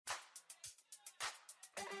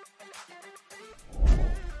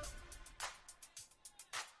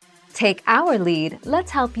Take our lead, let's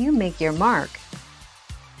help you make your mark.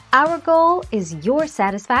 Our goal is your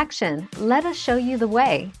satisfaction. Let us show you the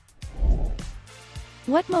way.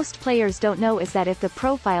 What most players don't know is that if the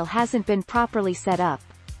profile hasn't been properly set up,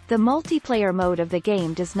 the multiplayer mode of the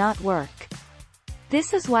game does not work.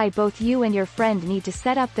 This is why both you and your friend need to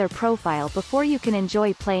set up their profile before you can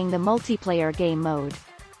enjoy playing the multiplayer game mode.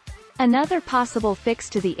 Another possible fix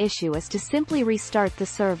to the issue is to simply restart the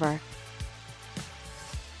server.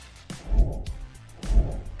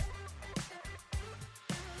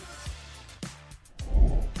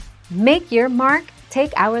 Make your mark,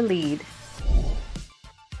 take our lead.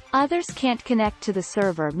 Others can't connect to the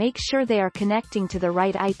server. Make sure they are connecting to the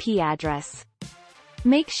right IP address.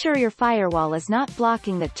 Make sure your firewall is not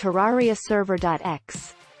blocking the Terraria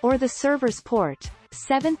server.x, or the server's port,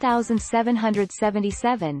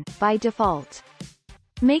 7777, by default.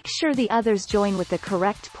 Make sure the others join with the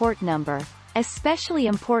correct port number, especially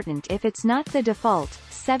important if it's not the default,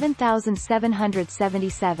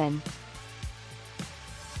 7777.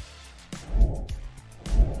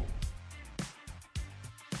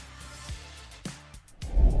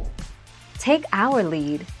 Take our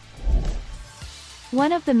lead.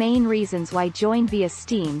 One of the main reasons why join via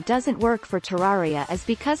Steam doesn't work for Terraria is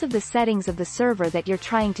because of the settings of the server that you're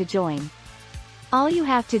trying to join. All you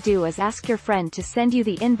have to do is ask your friend to send you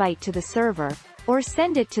the invite to the server, or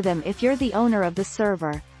send it to them if you're the owner of the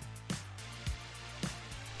server.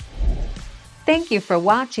 Thank you for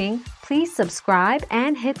watching. Please subscribe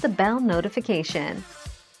and hit the bell notification.